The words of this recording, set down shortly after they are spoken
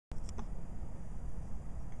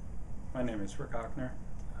My name is Rick Ochner.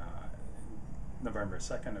 November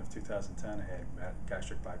 2nd of 2010, I had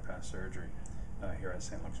gastric bypass surgery here at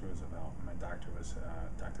St. Luke's Roosevelt. My doctor was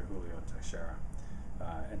Dr. Julio Teixeira.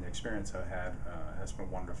 And the experience I had has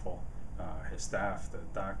been wonderful. His staff, the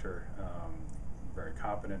doctor, very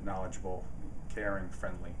competent, knowledgeable, caring,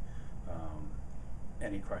 friendly.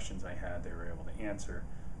 Any questions I had, they were able to answer.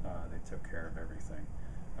 They took care of everything.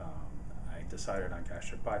 I decided on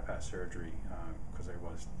gastric bypass surgery because I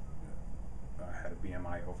had a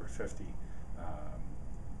BMI over 50,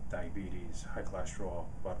 diabetes, high cholesterol,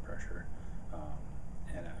 blood pressure,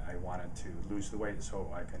 and I wanted to lose the weight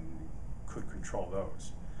so I could control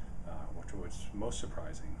those. Which was most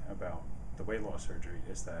surprising about the weight loss surgery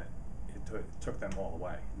is that it took them all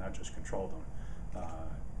away, not just controlled them.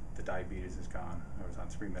 The diabetes is gone. I was on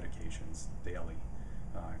 3 medications daily,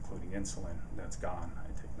 including insulin. That's gone.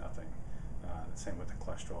 I take nothing. The same with the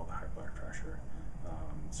cholesterol, the high blood pressure.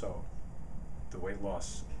 So the weight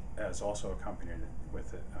loss has also accompanied it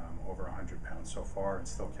with it, over 100 pounds so far and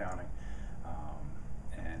still counting.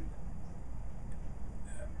 And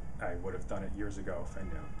I would have done it years ago if I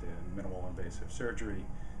knew. The minimal invasive surgery,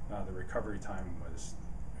 the recovery time was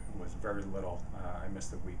very little. I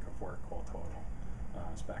missed a week of work all total.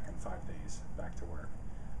 I was back in 5 days, back to work.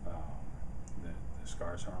 The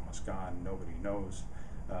scars are almost gone. Nobody knows.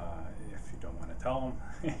 If you don't want to tell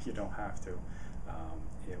them, you don't have to.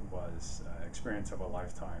 It was an experience of a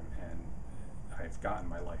lifetime, and I've gotten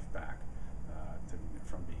my life back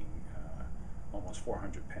from being almost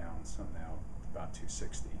 400 pounds. I'm now about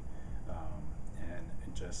 260, and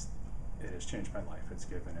it has changed my life. It's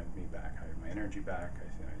given me back. I have my energy back.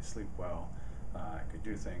 I sleep well. I could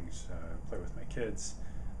do things, play with my kids,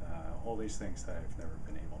 all these things that I've never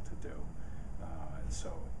been able to do.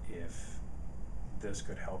 So if this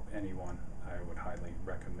could help anyone, I would highly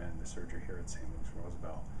recommend the surgery here at St. Luke's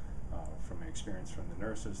Roosevelt. From my experience from the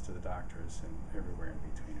nurses to the doctors and everywhere in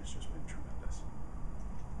between, it's just been tremendous.